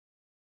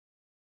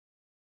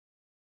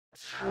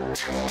Good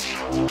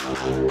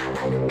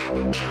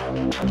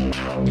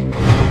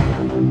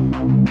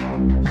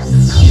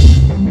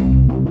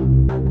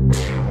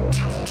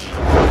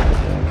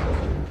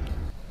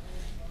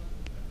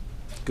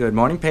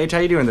morning, Paige. How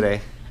you doing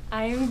today?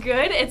 I am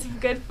good. It's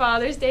Good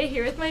Father's Day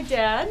here with my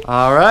dad.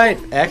 All right,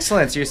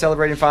 excellent. So you're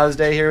celebrating Father's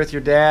Day here with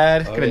your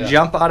dad. Gonna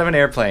jump out of an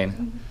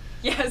airplane.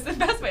 Yeah, it's the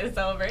best way to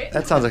celebrate.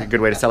 That sounds like a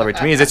good way to celebrate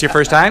to me. Is this your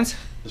first time?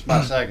 It's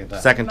my second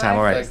time. Second time,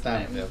 all right.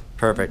 Second time, yep.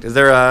 Perfect. Is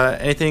there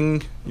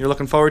anything you're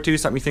looking forward to?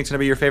 Something you think's gonna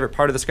be your favorite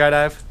part of the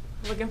skydive?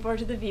 Looking forward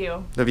to the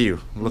view. The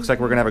view. Looks like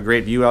we're gonna have a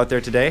great view out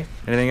there today.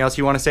 Anything else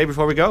you want to say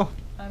before we go?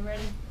 I'm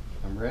ready.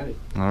 I'm ready.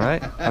 All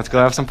right, let's go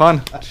have some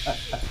fun.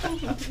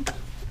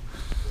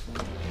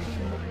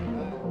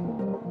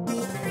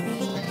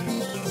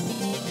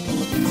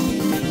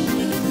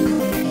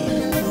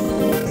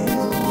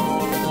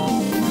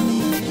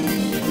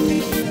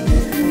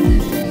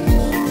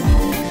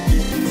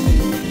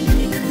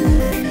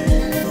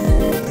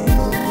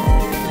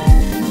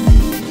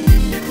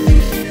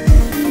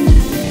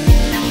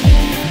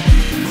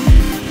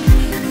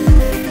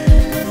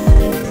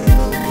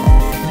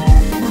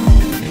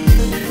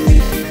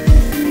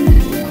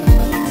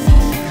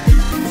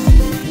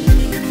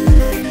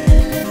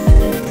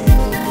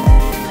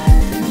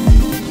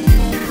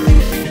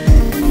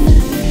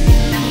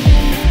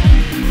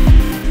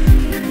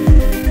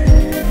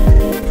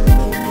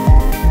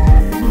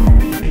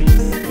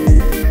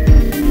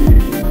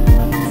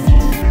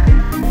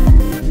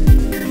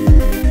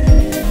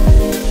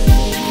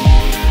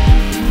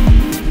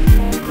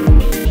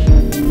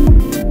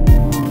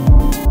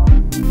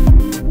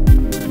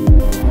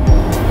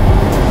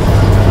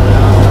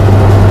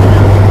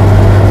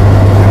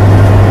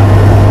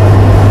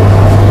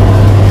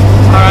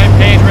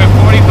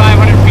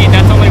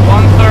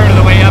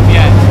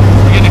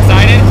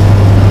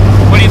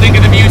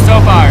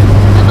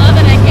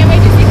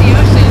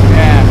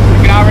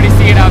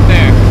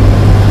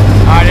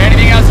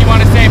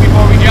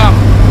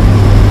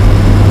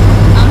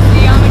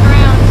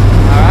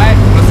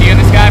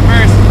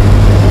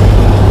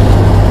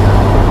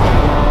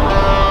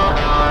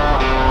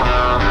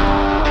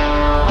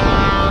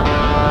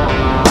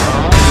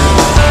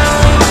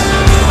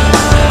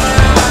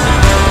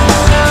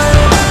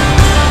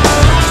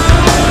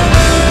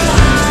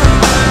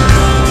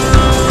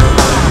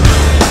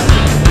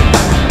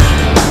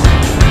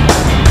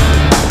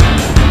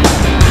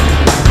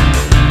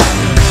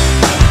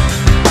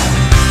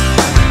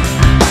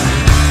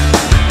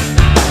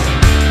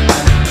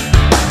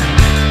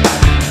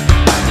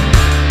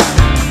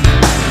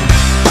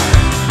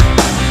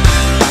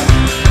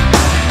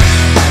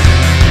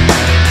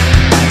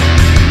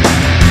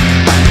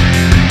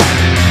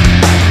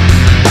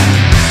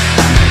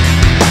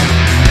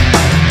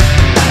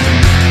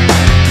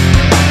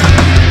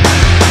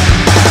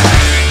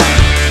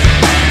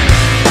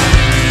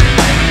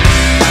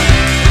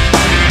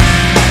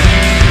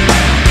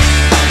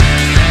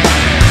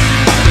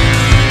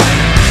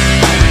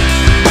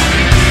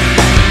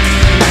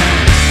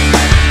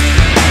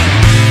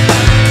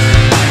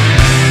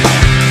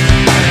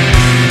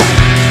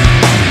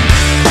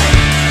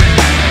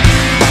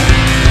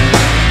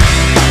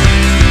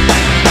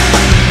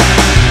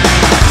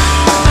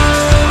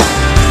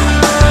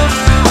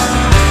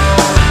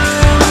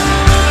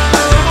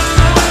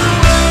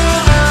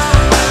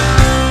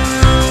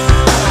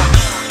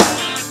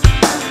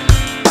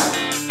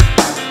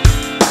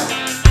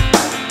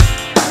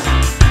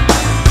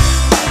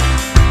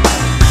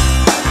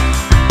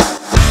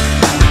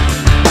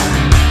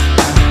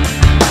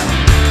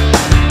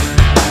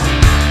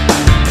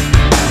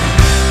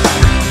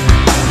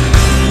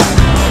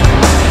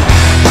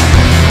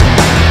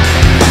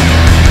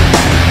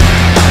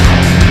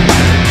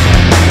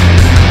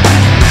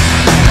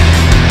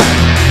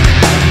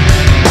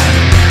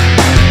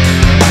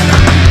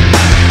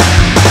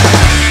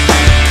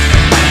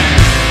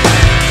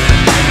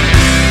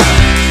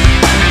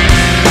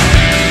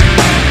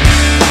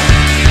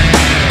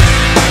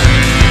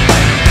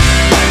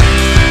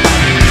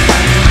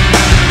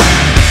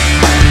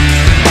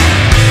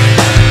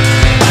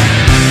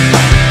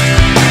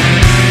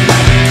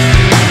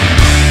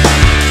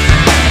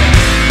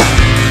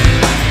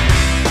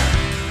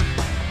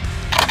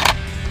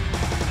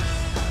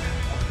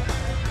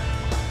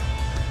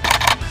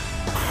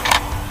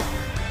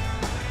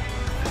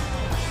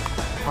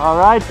 All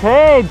right,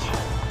 Paige,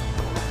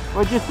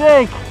 what'd you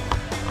think?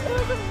 It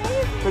was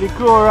amazing. Pretty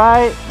cool,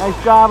 right?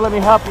 Nice job. Let me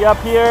help you up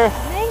here.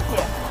 Thank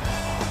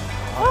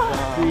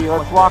you. See,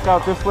 let's walk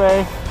out this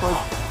way.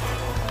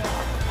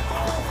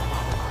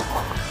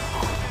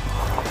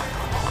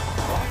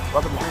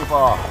 Welcome to free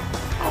fall.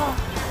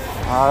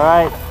 All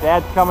right,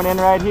 Dad's coming in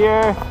right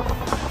here.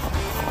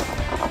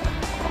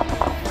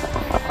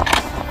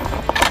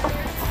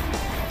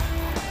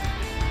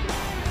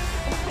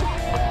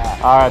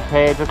 All right,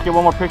 Paige, let's get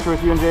one more picture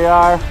with you and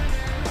JR.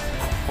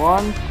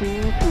 1, 2,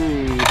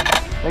 3.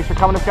 Thanks for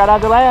coming to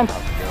Skydive DeLand.